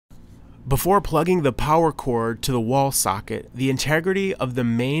Before plugging the power cord to the wall socket, the integrity of the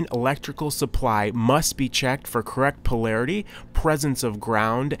main electrical supply must be checked for correct polarity, presence of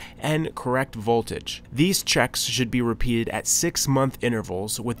ground, and correct voltage. These checks should be repeated at 6-month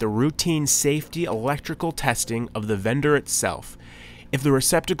intervals with the routine safety electrical testing of the vendor itself. If the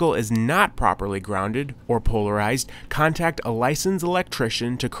receptacle is not properly grounded or polarized, contact a licensed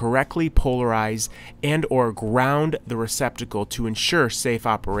electrician to correctly polarize and/or ground the receptacle to ensure safe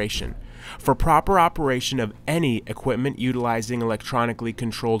operation. For proper operation of any equipment utilizing electronically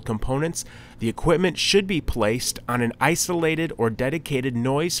controlled components, the equipment should be placed on an isolated or dedicated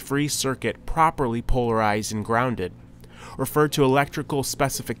noise-free circuit properly polarized and grounded. Refer to electrical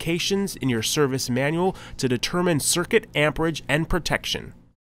specifications in your service manual to determine circuit amperage and protection.